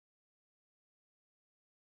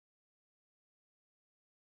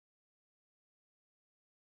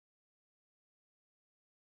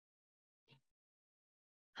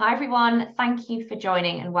Hi everyone, thank you for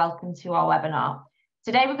joining and welcome to our webinar.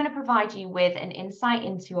 Today we're going to provide you with an insight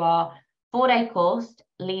into our 4-day course,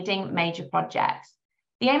 Leading Major Projects.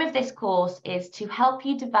 The aim of this course is to help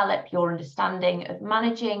you develop your understanding of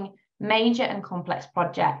managing major and complex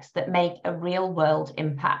projects that make a real-world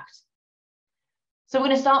impact. So we're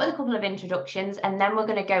going to start with a couple of introductions and then we're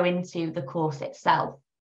going to go into the course itself.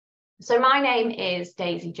 So my name is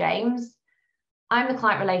Daisy James. I'm the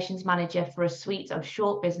Client Relations Manager for a suite of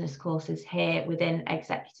short business courses here within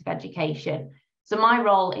Executive Education. So my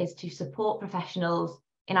role is to support professionals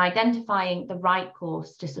in identifying the right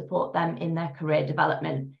course to support them in their career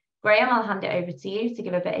development. Graham, I'll hand it over to you to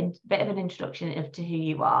give a bit of an introduction to who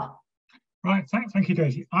you are. Right, thank you,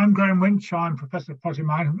 Daisy. I'm Graham Winch. I'm Professor of Project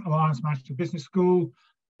Management, Alliance Manchester Business School,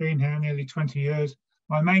 been here nearly 20 years.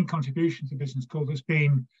 My main contribution to Business School has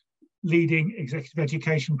been leading executive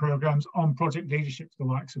education programs on project leadership for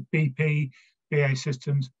the likes of BP, BA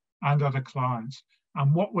Systems and other clients.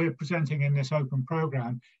 And what we're presenting in this open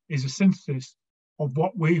program is a synthesis of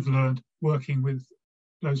what we've learned working with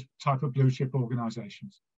those type of blue chip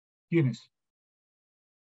organizations. Eunice.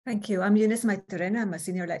 Thank you. I'm Eunice Maytorena. I'm a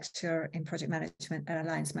senior lecturer in project management at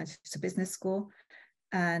Alliance Manchester Business School.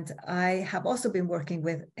 And I have also been working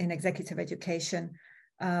in executive education,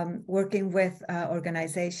 working with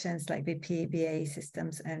organizations like BP, BA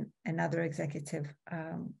Systems, and other executive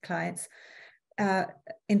clients,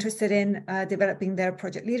 interested in developing their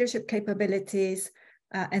project leadership capabilities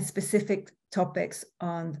and specific topics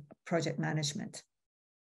on project management.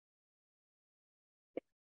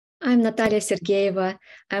 I'm Natalya Sergeeva.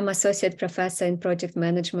 I'm Associate Professor in Project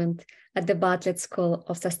Management at the Bartlett School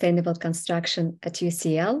of Sustainable Construction at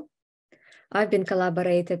UCL. I've been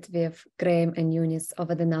collaborated with Graham and Eunice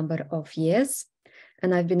over the number of years,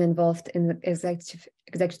 and I've been involved in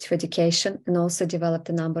executive education and also developed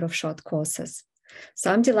a number of short courses.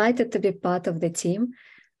 So I'm delighted to be part of the team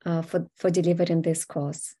for delivering this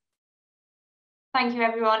course. Thank you,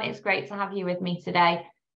 everyone. It's great to have you with me today.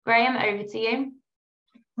 Graham, over to you.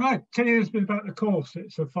 Right, tell you a bit about the course.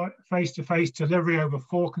 It's a face-to-face delivery over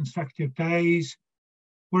 4 consecutive days.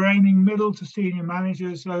 We're aiming middle to senior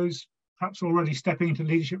managers, those perhaps already stepping into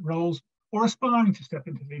leadership roles or aspiring to step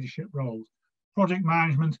into leadership roles. Project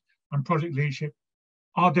management and project leadership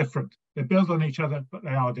are different. They build on each other, but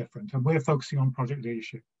they are different. And we're focusing on project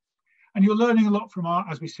leadership. And you're learning a lot from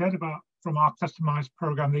as we said, from our customized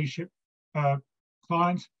program leadership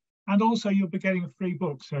clients. And also you'll be getting a free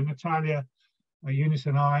book. So Natalya, Eunice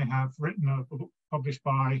and I have written a book published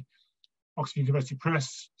by Oxford University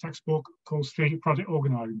Press, textbook called Strategic Project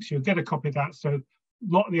Organising. So you'll get a copy of that. So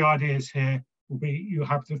a lot of the ideas here will be, you'll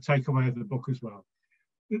have to take away of the book as well.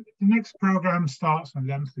 The next programme starts on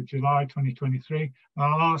the 11th of July 2023. And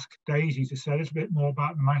I'll ask Daisy to say a little bit more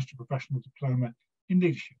about the Manchester Professional Diploma in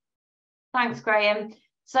Leadership. Thanks, Graham.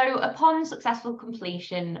 So upon successful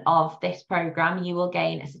completion of this programme, you will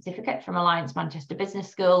gain a certificate from Alliance Manchester Business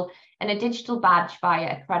School and a digital badge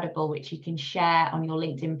via Credible, which you can share on your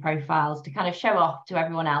LinkedIn profiles to kind of show off to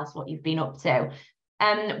everyone else what you've been up to.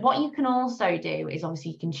 What you can also do is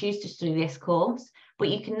obviously you can choose to do this course, but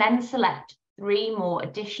you can then select 3 more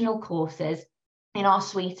additional courses in our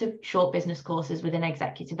suite of short business courses within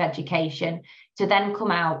executive education to then come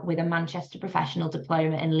out with a Manchester Professional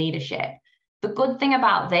Diploma in Leadership. The good thing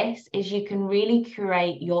about this is you can really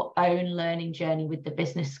create your own learning journey with the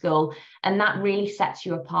business school, and that really sets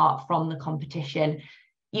you apart from the competition.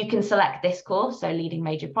 You can select this course, so Leading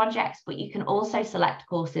Major Projects, but you can also select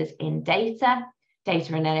courses in data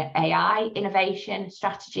and AI, innovation,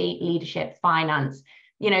 strategy, leadership, finance.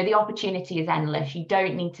 You know, the opportunity is endless. You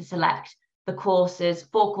don't need to select the courses,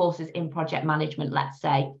 4 courses in project management, let's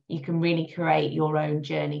say. You can really create your own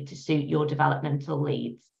journey to suit your developmental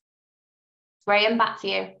needs. Graham, back to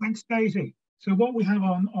you. Thanks, Daisy. So what we have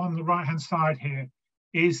on the right-hand side here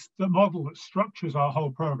is the model that structures our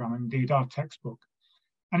whole programme, indeed our textbook.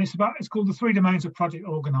 And it's called the 3 domains of project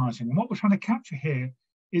organising. And what we're trying to capture here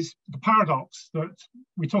is the paradox that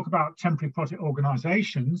we talk about temporary project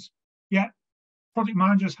organisations, yet project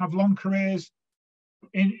managers have long careers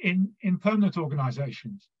in permanent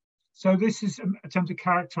organisations. So this is an attempt to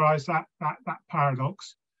characterise that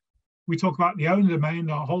paradox. We talk about the owner domain,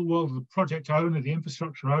 the whole world of the project owner, the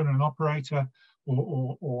infrastructure owner and operator,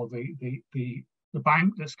 or the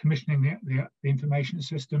bank that's commissioning the information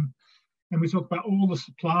system. And we talk about all the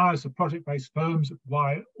suppliers, the project-based firms that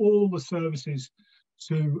provide all the services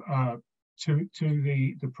to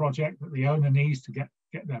the project that the owner needs to get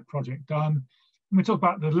their project done. And we talk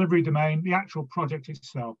about the delivery domain, the actual project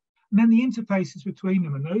itself, and then the interfaces between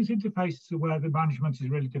them. And those interfaces are where the management is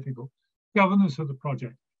really difficult. Governance of the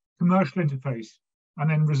project, commercial interface, and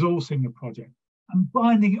then resourcing the project and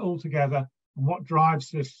binding it all together. And what drives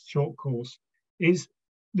this short course is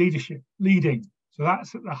leadership, leading. So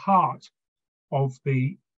that's at the heart of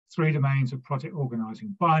the 3 domains of project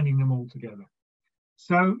organising, binding them all together.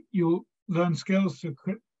 So you'll learn skills to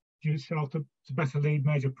equip yourself to better lead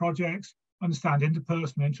major projects, understand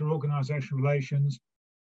interpersonal, inter-organisational relations.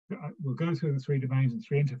 We'll go through the 3 domains and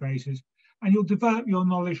 3 interfaces, and you'll develop your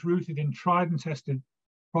knowledge rooted in tried and tested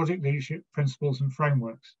project leadership principles and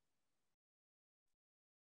frameworks.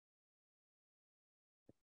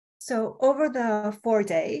 So over the 4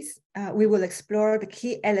 days, we will explore the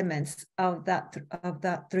key elements of that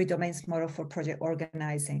 3 domains model for project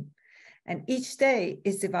organizing. And each day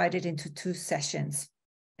is divided into 2 sessions.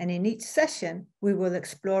 And in each session, we will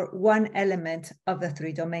explore one element of the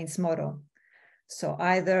 3 domains model. So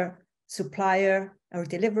either supplier or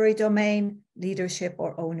delivery domain, leadership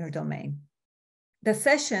or owner domain. The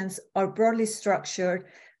sessions are broadly structured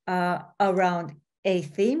around a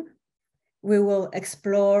theme. We will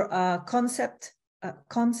explore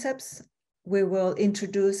concepts. We will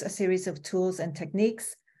introduce a series of tools and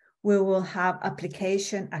techniques. We will have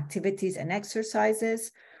application activities and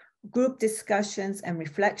exercises, group discussions and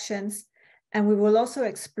reflections, and we will also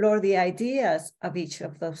explore the ideas of each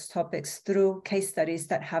of those topics through case studies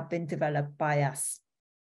that have been developed by us.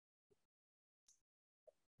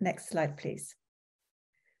 Next slide, please.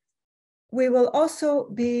 We will also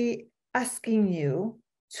be asking you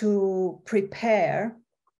to prepare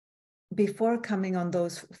before coming on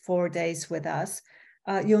those 4 days with us.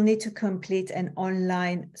 You'll need to complete an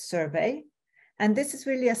online survey. And this is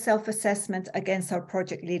really a self-assessment against our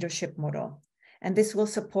project leadership model. And this will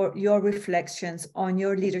support your reflections on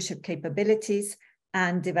your leadership capabilities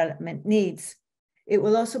and development needs. It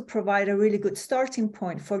will also provide a really good starting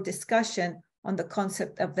point for discussion on the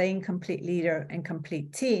concept of the incomplete leader and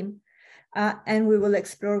complete team. And we will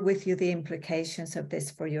explore with you the implications of this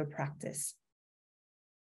for your practice.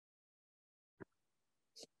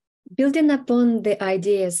 Building upon the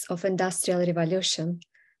ideas of Industrial Revolution,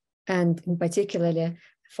 and in particularly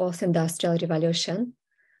Fourth Industrial Revolution,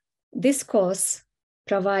 this course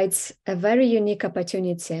provides a very unique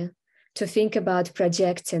opportunity to think about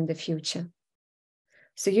projecting the future.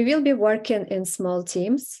 So you will be working in small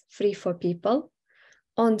teams, 3-4 people,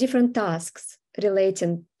 on different tasks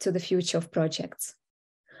relating to the future of projects.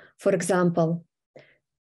 For example,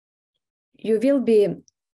 you will be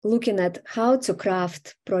looking at how to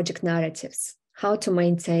craft project narratives, how to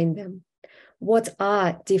maintain them, what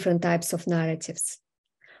are different types of narratives,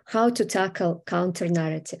 how to tackle counter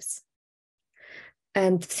narratives,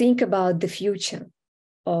 and think about the future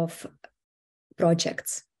of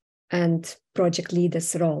projects and project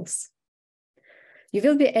leaders' roles. You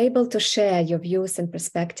will be able to share your views and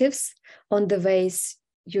perspectives on the ways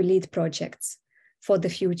you lead projects for the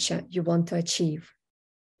future you want to achieve.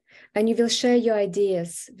 And you will share your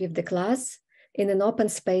ideas with the class in an open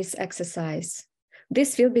space exercise.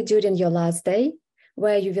 This will be during your last day,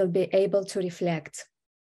 where you will be able to reflect.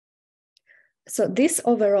 So this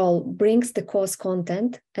overall brings the course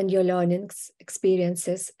content and your learnings,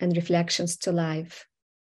 experiences, and reflections to life.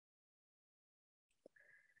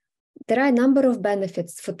 There are a number of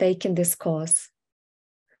benefits for taking this course.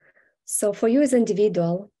 So for you as an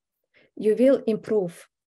individual, you will improve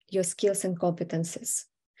your skills and competencies.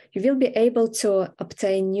 You will be able to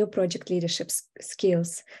obtain new project leadership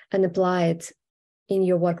skills and apply it in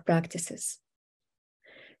your work practices.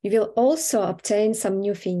 You will also obtain some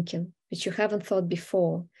new thinking, which you haven't thought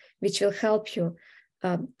before, which will help you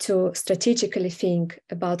to strategically think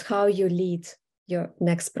about how you lead your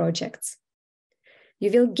next projects.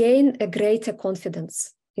 You will gain a greater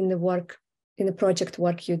confidence in the project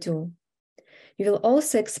work you do. You will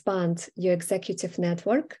also expand your executive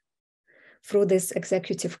network through this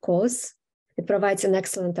executive course. It provides an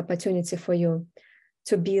excellent opportunity for you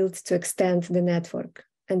to extend the network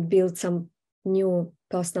and build some new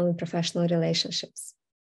personal and professional relationships.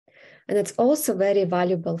 And it's also very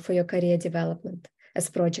valuable for your career development as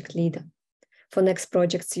project leader for next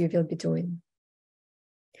projects you will be doing.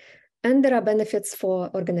 And there are benefits for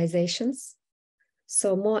organizations.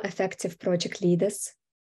 So more effective project leaders,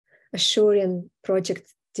 assuring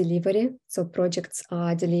project delivery. So projects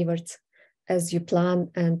are delivered as you plan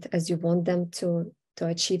and as you want them to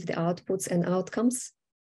achieve the outputs and outcomes.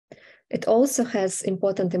 It also has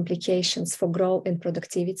important implications for growth and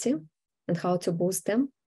productivity and how to boost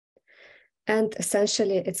them. And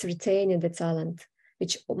essentially, it's retaining the talent,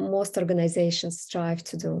 which most organizations strive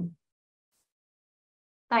to do.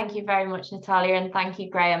 Thank you very much, Natalya, and thank you,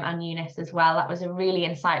 Graham and Eunice as well. That was a really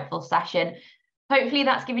insightful session. Hopefully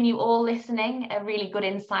that's given you all listening a really good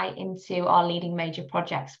insight into our Leading Major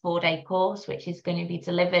Projects 4-day course, which is going to be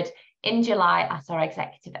delivered in July at our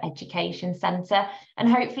Executive Education Centre.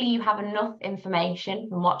 And hopefully you have enough information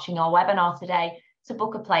from watching our webinar today to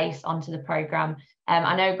book a place onto the programme.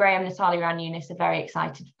 I know Graham, Natalya and Eunice are very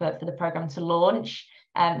excited for the programme to launch.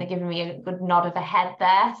 They're giving me a good nod of the head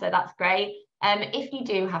there, so that's great. If you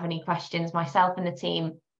do have any questions, myself and the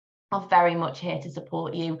team are very much here to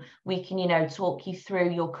support you. We can, talk you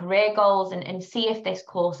through your career goals and see if this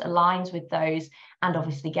course aligns with those, and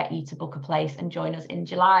obviously get you to book a place and join us in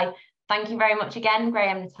July. Thank you very much again,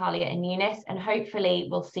 Graham, Natalya and Eunice, and hopefully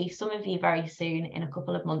we'll see some of you very soon in a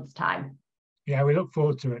couple of months' time. Yeah, we look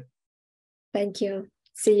forward to it. Thank you.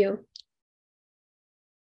 See you.